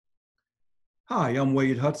Hi, I'm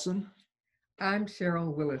Wade Hudson. I'm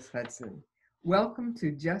Cheryl Willis Hudson. Welcome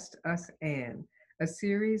to Just Us and, a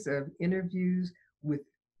series of interviews with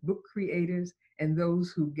book creators and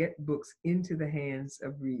those who get books into the hands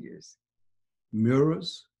of readers.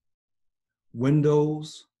 Mirrors,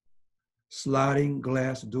 windows, sliding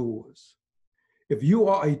glass doors. If you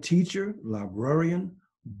are a teacher, librarian,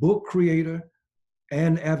 book creator,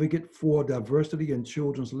 and advocate for diversity in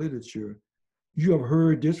children's literature, you have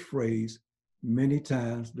heard this phrase many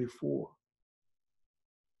times before.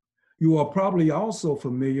 You are probably also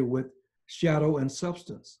familiar with Shadow and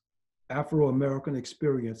Substance, Afro-American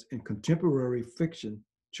experience in contemporary fiction,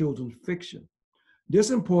 children's fiction.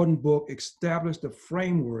 This important book established the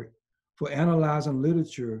framework for analyzing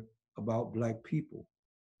literature about Black people.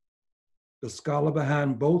 The scholar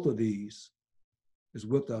behind both of these is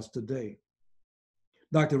with us today.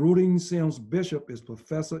 Dr. Rudine Sims Bishop is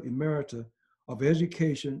Professor Emerita of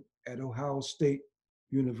Education at Ohio State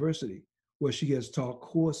University, where she has taught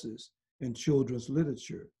courses in children's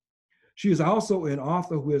literature. She is also an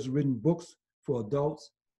author who has written books for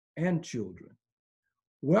adults and children.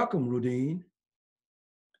 Welcome, Rudine.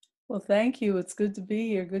 Well, thank you. It's good to be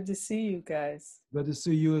here. Good to see you guys. Good to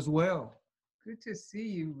see you as well. Good to see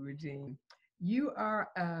you, Regine. You are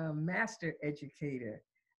a master educator.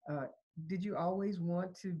 Uh, did you always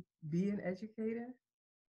want to be an educator?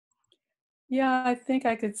 Yeah, I think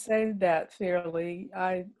I could say that fairly.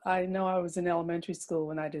 I know I was in elementary school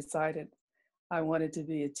when I decided I wanted to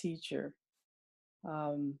be a teacher.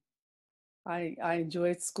 Um, I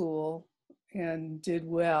enjoyed school and did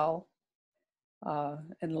well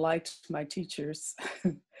and liked my teachers.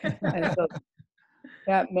 And so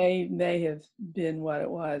that may have been what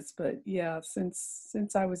it was. But yeah,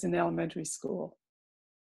 since I was in elementary school.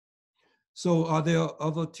 So are there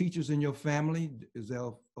other teachers in your family? Is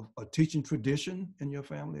there a teaching tradition in your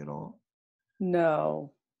family at all?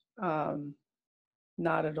 No, um,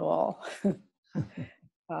 not at all.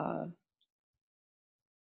 uh,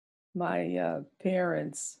 my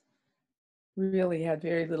parents really had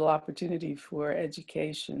very little opportunity for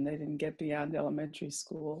education. They didn't get beyond elementary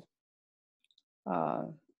school. Uh,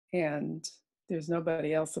 and there's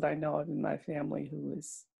nobody else that I know of in my family who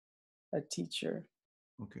is a teacher.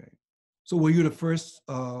 Okay. So were you the first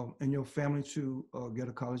in your family to get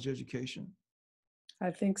a college education?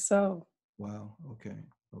 I think so. Wow. Okay.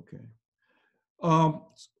 Okay. Um,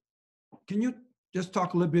 can you just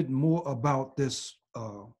talk a little bit more about this,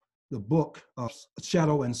 the book,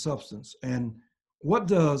 Shadow and Substance, and what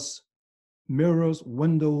does mirrors,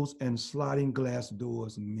 windows, and sliding glass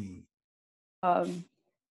doors mean? Um,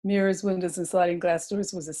 Mirrors, Windows, and Sliding Glass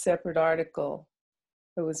Doors was a separate article.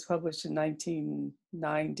 It was published in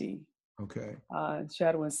 1990. Okay.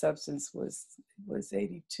 Shadow and Substance was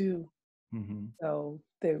 82. Mm-hmm. So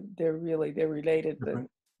they're related, but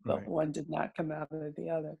Right. one did not come out of the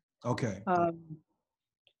other. Okay.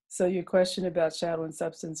 So your question about Shadow and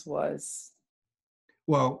Substance was?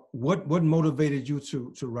 Well, what motivated you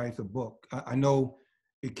to write the book? I know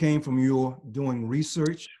it came from your doing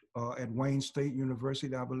research at Wayne State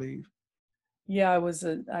University, I believe. Yeah,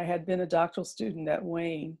 I had been a doctoral student at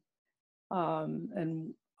Wayne,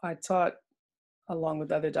 and I taught, along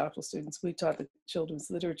with other doctoral students, we taught the children's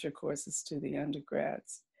literature courses to the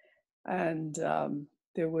undergrads. And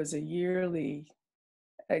there was a yearly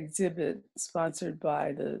exhibit sponsored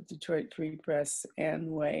by the Detroit Free Press and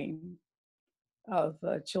Wayne of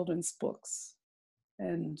children's books.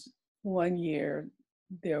 And one year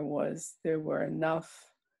there were enough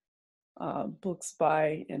books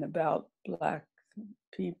by and about Black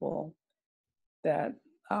people that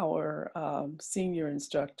our senior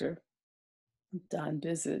instructor, Don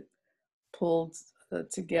Bissett, pulled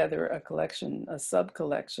together a collection, a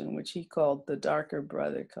sub-collection, which he called the Darker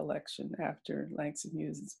Brother Collection after Langston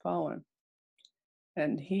Hughes's poem.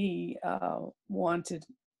 And he wanted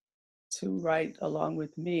to write, along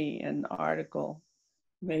with me, an article,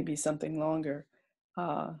 maybe something longer,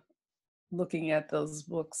 looking at those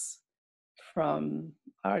books from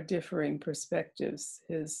our differing perspectives,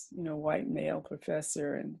 his, white male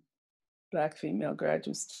professor and Black female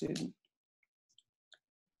graduate student.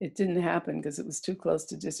 It didn't happen because it was too close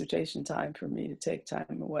to dissertation time for me to take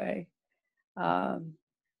time away.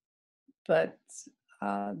 But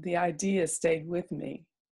the idea stayed with me.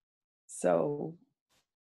 So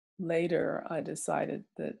later I decided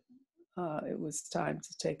that it was time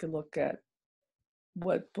to take a look at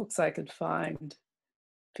what books I could find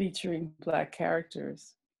featuring Black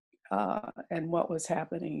characters and what was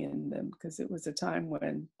happening in them, because it was a time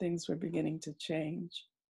when things were beginning to change.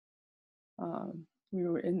 We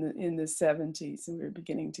were in the 70s, and we were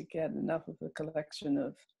beginning to get enough of a collection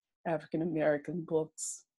of African American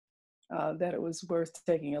books, that it was worth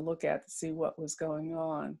taking a look at to see what was going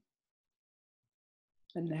on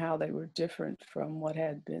and how they were different from what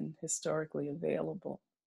had been historically available.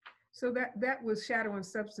 So that was Shadow and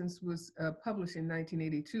Substance was published in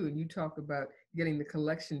 1982, and you talk about getting the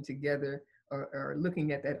collection together or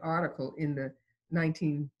looking at that article in the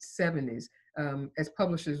 1970s. As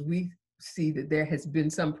publishers, we see that there has been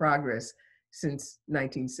some progress since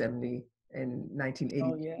 1970 and 1980.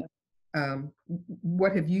 Oh, yeah.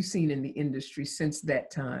 What have you seen in the industry since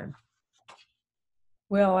that time?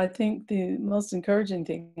 Well, I think the most encouraging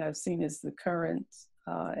thing I've seen is the current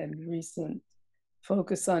and recent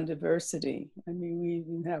focus on diversity. I mean, we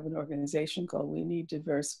even have an organization called We Need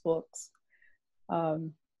Diverse Books.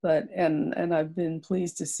 And I've been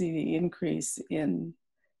pleased to see the increase in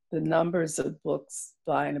the numbers of books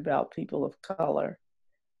by and about people of color,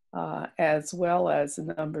 as well as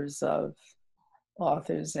the numbers of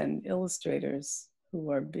authors and illustrators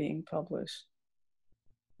who are being published,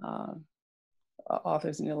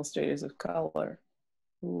 authors and illustrators of color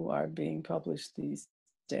who are being published these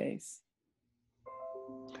days.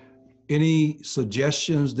 Any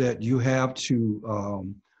suggestions that you have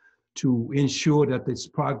to ensure that this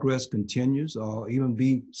progress continues or even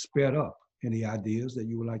be sped up? Any ideas that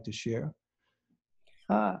you would like to share?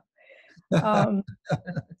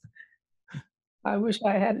 I wish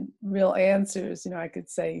I had real answers. You know, I could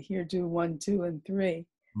say, here, do 1, 2, and 3.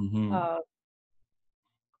 Mm-hmm.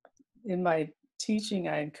 In my teaching,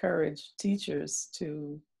 I encourage teachers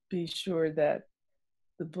to be sure that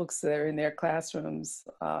the books that are in their classrooms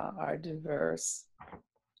are diverse.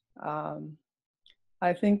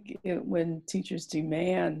 I think when teachers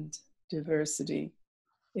demand diversity,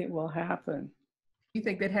 it will happen. You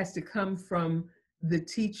think that has to come from the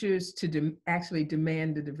teachers to actually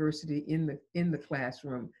demand the diversity in the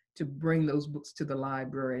classroom, to bring those books to the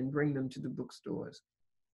library and bring them to the bookstores?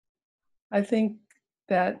 I think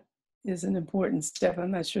that is an important step.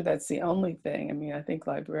 I'm not sure that's the only thing. I mean, I think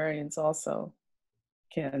librarians also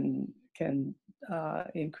can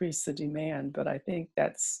increase the demand, but I think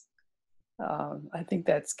that's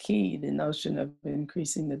key, the notion of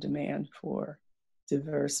increasing the demand for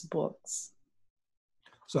diverse books.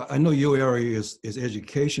 So I know your area is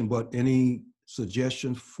education, but any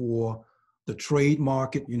suggestions for the trade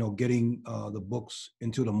market, you know, getting the books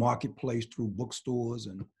into the marketplace through bookstores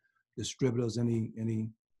and distributors, any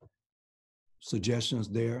suggestions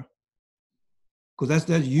there? Because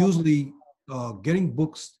that's usually getting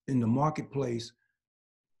books in the marketplace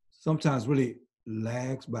sometimes really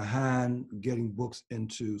lags behind getting books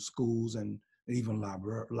into schools and even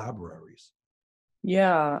libraries.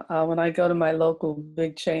 Yeah, when I go to my local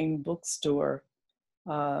big chain bookstore,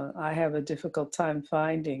 I have a difficult time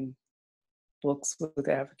finding books with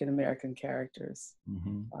African American characters.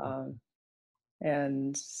 Mm-hmm.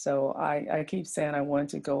 And so I keep saying I want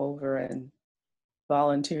to go over and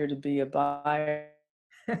volunteer to be a buyer.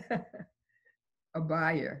 A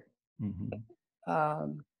buyer.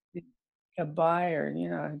 Mm-hmm. A buyer, you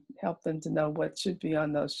know, help them to know what should be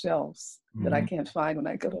on those shelves that I can't find when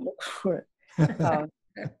I go to look for it.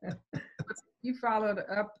 You followed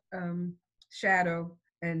up Shadow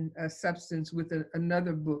and Substance with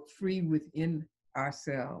another book, Free Within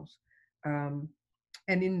Ourselves. And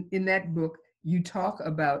in that book, you talk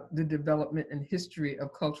about the development and history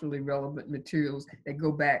of culturally relevant materials that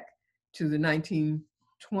go back to the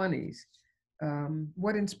 1920s.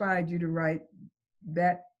 What inspired you to write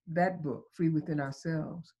that book, Free Within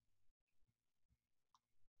Ourselves?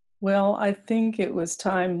 Well, I think it was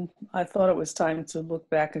time, I thought it was time to look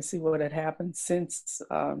back and see what had happened since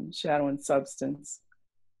Shadow and Substance.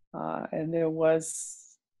 And there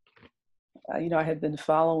was, you know, I had been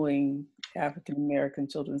following African American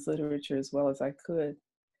children's literature as well as I could.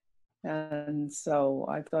 And so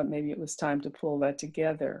I thought maybe it was time to pull that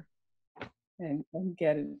together and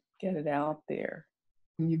get it out there.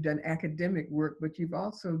 You've done academic work, but you've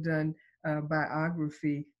also done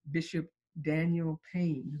biography, Bishop Daniel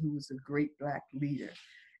Payne, who was a great Black leader.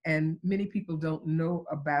 And many people don't know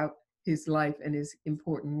about his life and his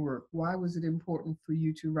important work. Why was it important for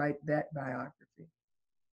you to write that biography?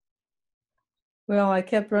 Well, I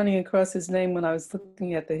kept running across his name when I was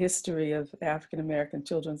looking at the history of African American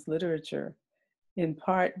children's literature, in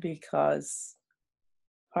part because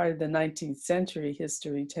part of the 19th century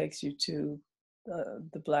history takes you to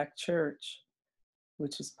the Black Church,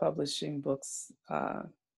 which is publishing books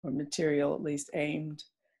or material at least aimed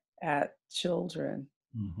at children.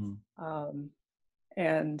 Mm-hmm.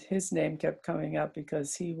 And his name kept coming up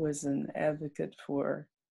because he was an advocate for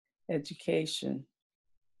education.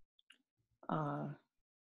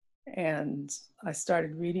 And I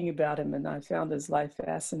started reading about him, and I found his life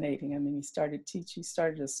fascinating. I mean, he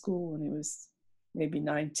started a school when he was maybe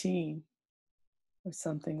 19 or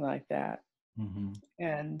something like that. Mm-hmm.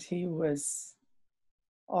 And he was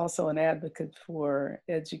also an advocate for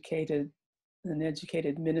an educated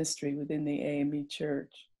ministry within the AME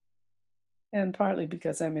church. And partly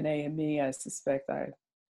because I'm in AME, I suspect I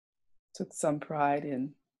took some pride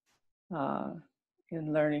in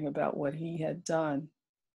learning about what he had done.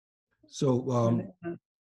 So And,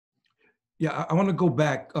 yeah, I want to go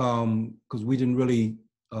back because we didn't really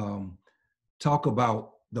um, talk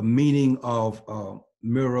about the meaning of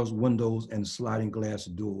mirrors, windows, and sliding glass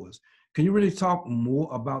doors. Can you really talk more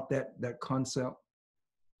about that concept?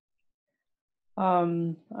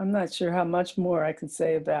 I'm not sure how much more I can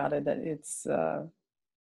say about it.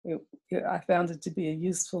 I found it to be a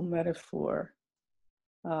useful metaphor.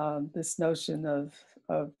 This notion of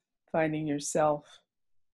finding yourself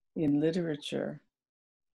in literature,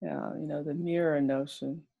 the mirror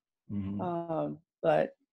notion. Mm-hmm.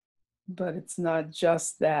 But it's not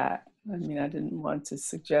just that. I mean, I didn't want to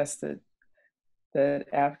suggest that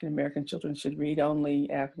African American children should read only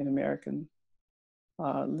African American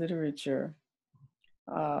literature.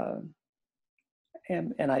 Uh,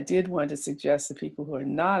 and I did want to suggest that people who are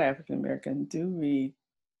not African American do read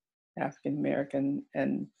African American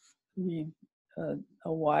and read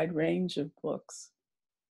a wide range of books,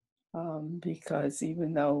 because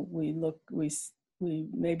even though we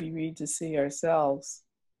maybe read to see ourselves,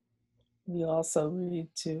 we also read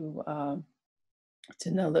to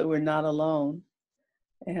know that we're not alone.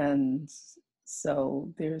 And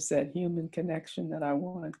so there's that human connection that I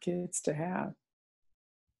want kids to have.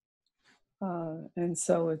 And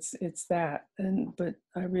so it's that. But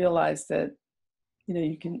I realized that,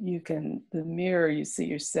 you can the mirror, you see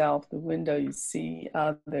yourself, the window, you see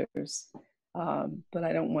others. But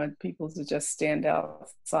I don't want people to just stand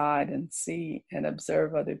outside and see and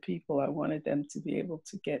observe other people. I wanted them to be able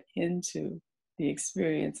to get into the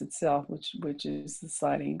experience itself, which is the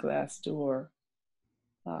sliding glass door.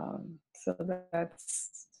 So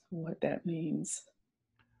that's what that means.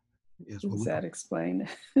 Yes, well, Does that explain?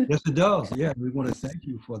 yes, it does. Yeah, we want to thank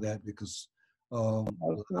you for that because a Oh,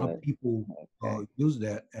 lot of good. people Okay. use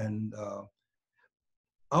that, and I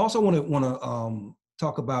also want to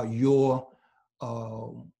talk about your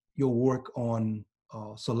work on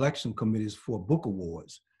selection committees for book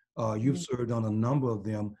awards. You've Mm. served on a number of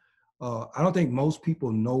them. I don't think most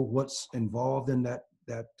people know what's involved in that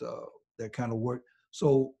kind of work.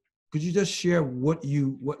 So could you just share what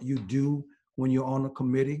you do when you're on a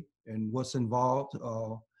committee and what's involved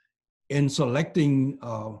in selecting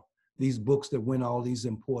these books that win all these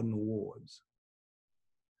important awards?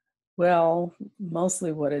 Well,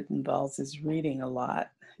 mostly what it involves is reading a lot.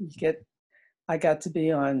 I got to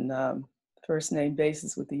be on first name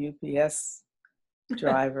basis with the UPS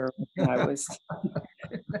driver when I was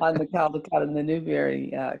on the Caldecott and the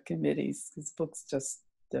Newberry committees, because books just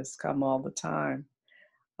come all the time.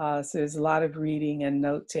 So there's a lot of reading and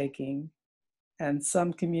note taking, and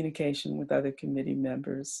some communication with other committee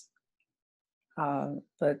members.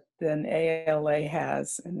 But then ALA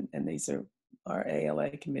has, and these are our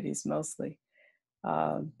ALA committees mostly,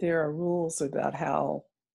 there are rules about how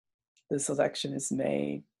the selection is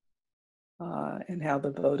made and how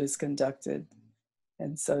the vote is conducted.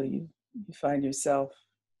 And so you find yourself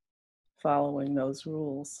following those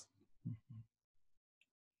rules.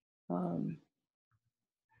 Um,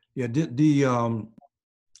 Yeah, there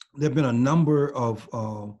have been a number of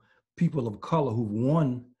people of color who've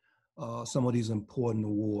won some of these important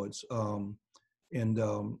awards. And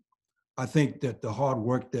I think that the hard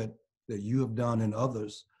work that you have done and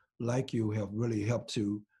others like you have really helped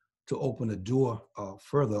to open the door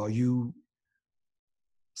further. Are you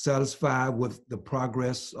satisfied with the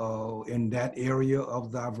progress in that area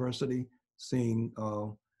of diversity, seeing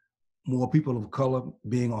more people of color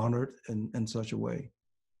being honored in such a way?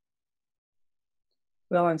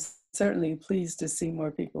 well, I'm certainly pleased to see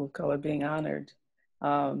more people of color being honored.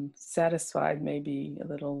 Satisfied may be a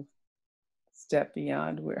little step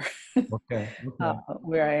beyond Okay, okay.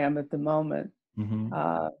 where I am at the moment. Mm-hmm.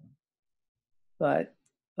 Uh, but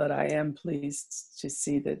I am pleased to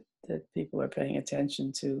see that people are paying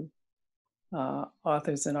attention to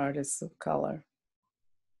authors and artists of color.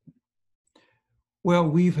 Well,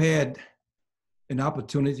 we've had an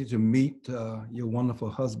opportunity to meet your wonderful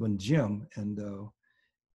husband, Jim, and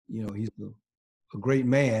he's a great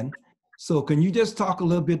man. So can you just talk a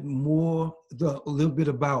little bit more, a little bit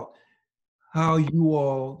about how you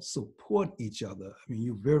all support each other? I mean,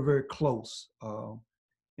 you're very, very close,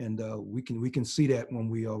 and we can see that when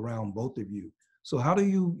we are around both of you. So how do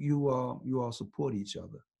you all support each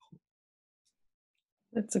other?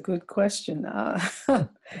 That's a good question. Uh,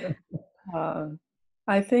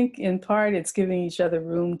 I think in part it's giving each other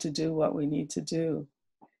room to do what we need to do.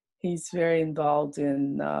 He's very involved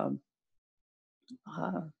in uh,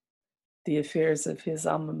 the affairs of his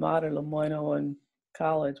alma mater, Lemoyne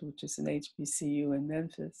College, which is an HBCU in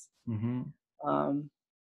Memphis. Mm-hmm.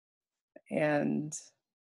 And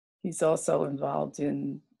he's also involved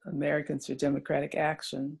in Americans for Democratic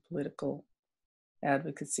Action, political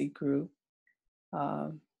advocacy group.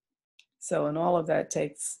 So, and all of that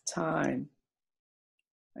takes time.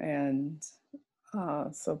 And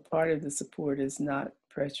so part of the support is not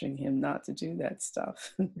pressuring him not to do that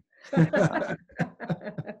stuff.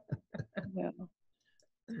 Yeah.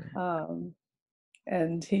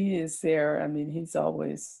 And he is there. I mean, he's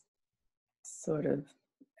always sort of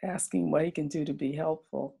asking what he can do to be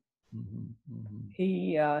helpful. Mm-hmm,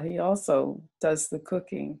 mm-hmm. He also does the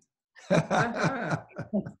cooking.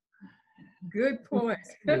 Good point.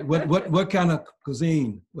 What kind of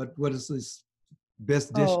cuisine? What is his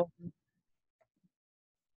best dish? Oh,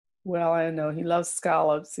 well, I know he loves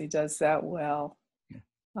scallops. He does that well.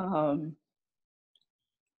 I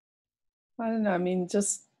don't know. I mean,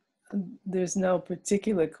 just there's no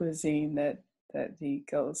particular cuisine that he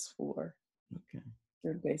goes for. Okay.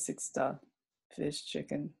 The basic stuff: fish,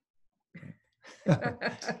 chicken.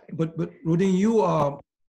 But Rudine, you are,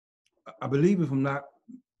 I believe, if I'm not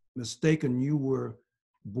mistaken, you were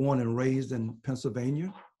born and raised in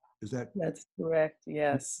Pennsylvania. Is that? That's correct.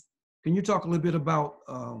 Yes. Can you talk a little bit about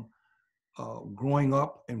growing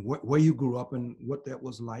up and where you grew up and what that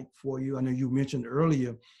was like for you? I know you mentioned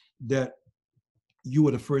earlier that you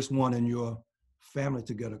were the first one in your family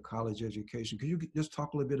to get a college education. Could you just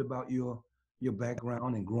talk a little bit about your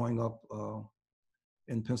background and growing up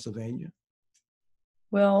in Pennsylvania?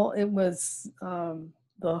 Well, it was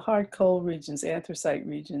the hard coal regions, anthracite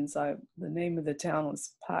regions. The name of the town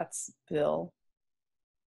was Pottsville,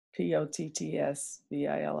 Pottsville.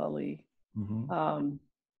 Mm-hmm.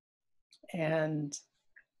 And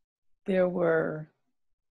there were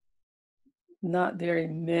not very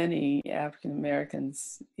many African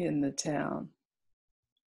Americans in the town.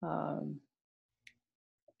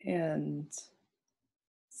 And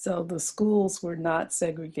so the schools were not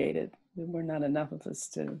segregated. There were not enough of us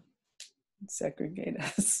to segregate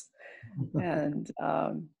us. And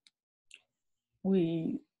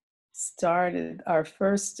we started, our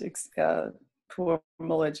first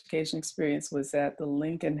formal education experience was at the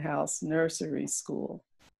Lincoln House Nursery School,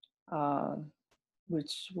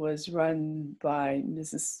 which was run by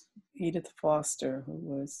Mrs. Edith Foster, who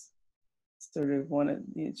was sort of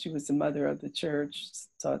she was the mother of the church,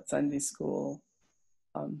 taught Sunday school.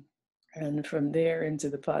 And from there into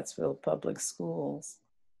the Pottsville Public Schools,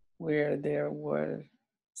 where there were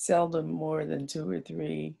seldom more than 2 or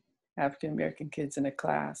 3 African American kids in a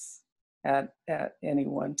class at any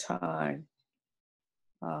one time.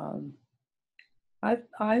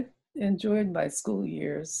 I enjoyed my school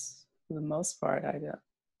years for the most part. I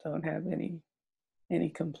don't have any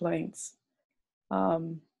complaints.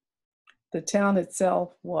 The town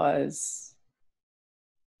itself was,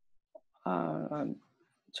 I'm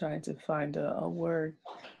trying to find a word.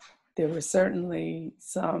 There was certainly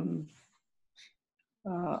some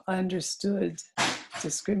understood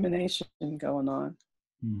discrimination going on.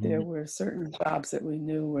 Mm-hmm. There were certain jobs that we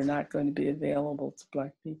knew were not going to be available to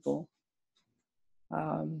Black people.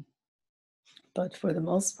 But for the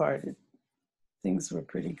most part, things were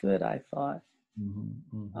pretty good, I thought.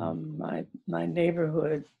 Mm-hmm. Mm-hmm. My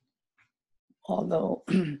neighborhood, although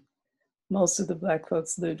most of the Black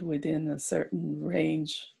folks lived within a certain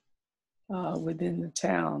range within the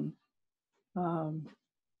town,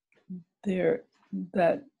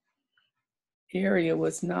 that area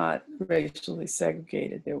was not racially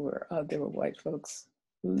segregated. There were white folks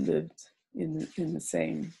who lived in the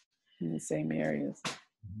same areas.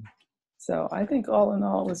 Mm-hmm. So I think all in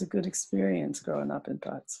all, it was a good experience growing up in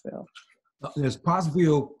Pottsville. Is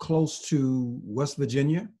Pottsville close to West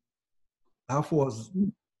Virginia? How far is?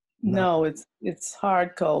 No, it's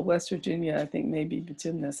hard coal. West Virginia, I think maybe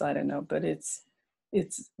between this, I don't know, but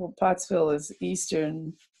well, Pottsville is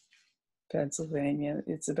eastern Pennsylvania.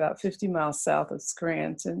 It's about 50 miles south of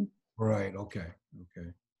Scranton. Right. Okay.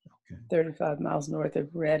 35 miles north of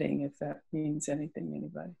Reading, if that means anything to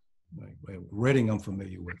anybody. Right. Reading, I'm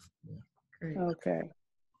familiar with. Yeah. Great. Okay.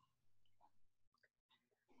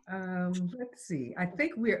 Let's see. I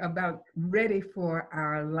think we're about ready for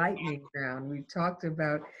our lightning round. We talked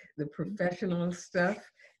about the professional stuff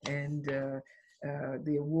and the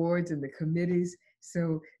awards and the committees.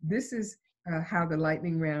 So this is how the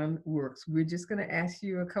lightning round works. We're just going to ask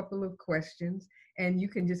you a couple of questions, and you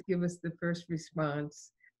can just give us the first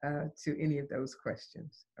response to any of those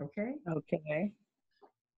questions. Okay? Okay.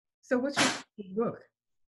 So, what's your favorite book?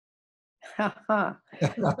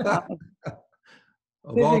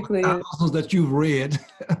 Of all the Typically, thousands that you've read.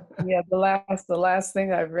 yeah, the last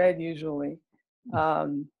thing I've read usually.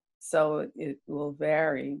 So it will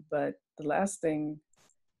vary, but the last thing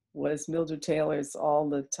was Mildred Taylor's All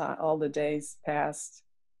the Days Past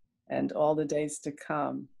and All the Days to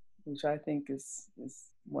Come, which I think is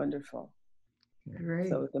wonderful. Great.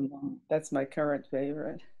 So that's my current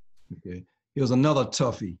favorite. Okay. Here's another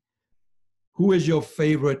toughie. Who is your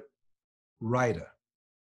favorite writer?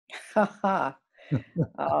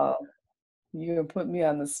 You can put me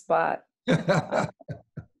on the spot.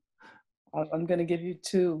 I'm going to give you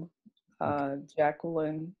two,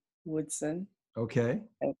 Jacqueline Woodson. Okay.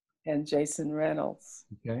 And Jason Reynolds.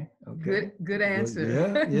 Okay. Okay. Good answer.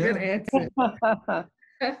 Yeah. Good answer.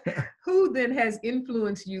 Who then has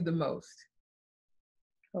influenced you the most?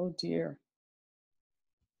 Oh dear.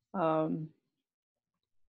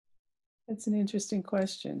 It's an interesting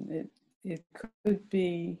question. It could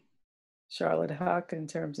be Charlotte Huck in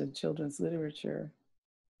terms of children's literature.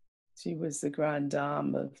 She was the grande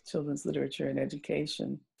dame of children's literature and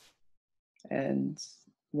education. And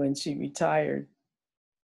when she retired,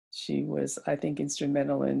 she was, I think,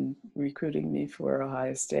 instrumental in recruiting me for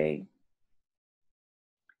Ohio State.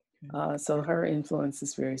 So her influence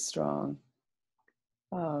is very strong.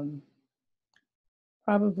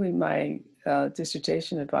 Probably my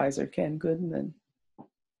dissertation advisor, Ken Goodman,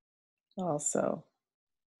 also.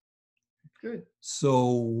 Good. So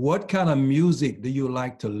what kind of music do you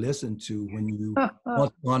like to listen to when you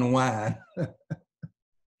want to unwind?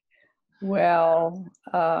 Well,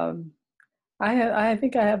 I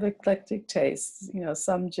think I have eclectic tastes,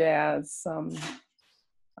 some jazz, some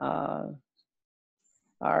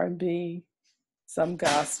R&B, some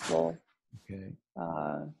gospel. Okay.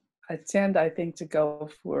 I tend, I think, to go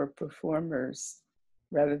for performers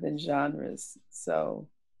rather than genres. So,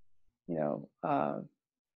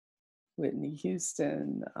 Whitney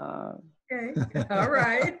Houston. Okay, all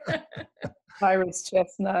right. Iris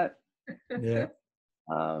Chestnut. Yeah.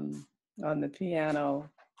 On the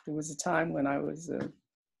piano. There was a time when I was a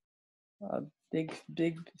big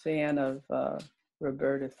fan of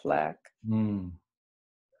Roberta Flack.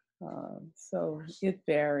 So it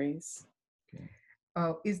varies. Okay.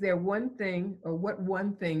 Is there one thing, or what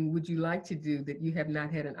one thing would you like to do that you have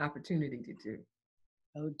not had an opportunity to do?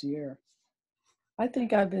 Oh dear. I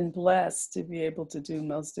think I've been blessed to be able to do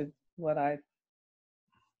most of what I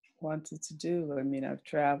wanted to do. I mean, I've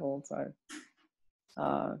traveled,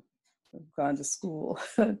 I've gone to school,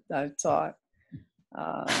 I've taught.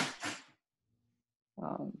 I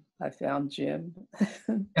found Jim.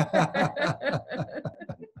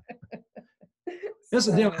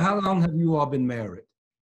 Incidentally, how long have you all been married?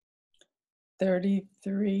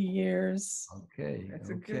 33 years. Okay. That's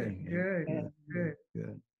okay. Good.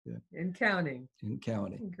 And counting. And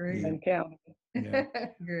counting. Great. Yeah. And counting. Yeah.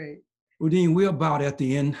 Great. Rudine, we're about at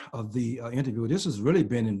the end of the interview. This has really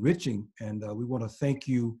been enriching, and we want to thank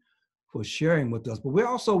you for sharing with us. But we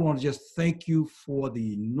also want to just thank you for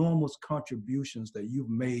the enormous contributions that you've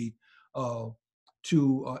made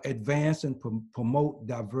to advance and promote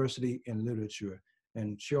diversity in literature.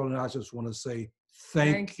 And Cheryl and I just want to say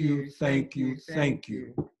thank you.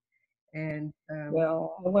 And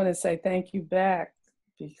well, I want to say thank you back,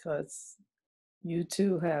 because you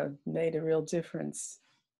too have made a real difference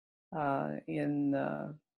in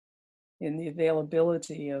the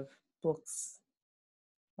availability of books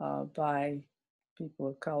by people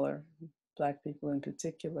of color, Black people in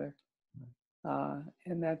particular.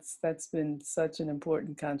 And that's been such an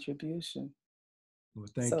important contribution. Well,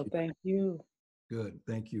 thank you. Good,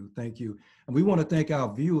 thank you. And we want to thank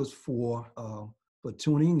our viewers for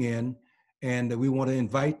tuning in, and we want to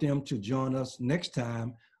invite them to join us next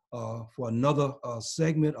time for another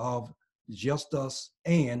segment of Just Us,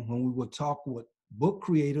 and when we will talk with book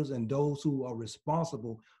creators and those who are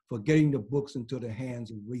responsible for getting the books into the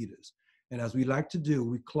hands of readers. And as we like to do,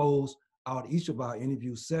 we close out each of our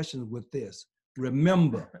interview sessions with this.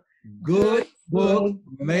 Remember, good books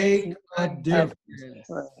make a difference.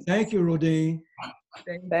 Thank you, Rudine.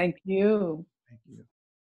 Thank you.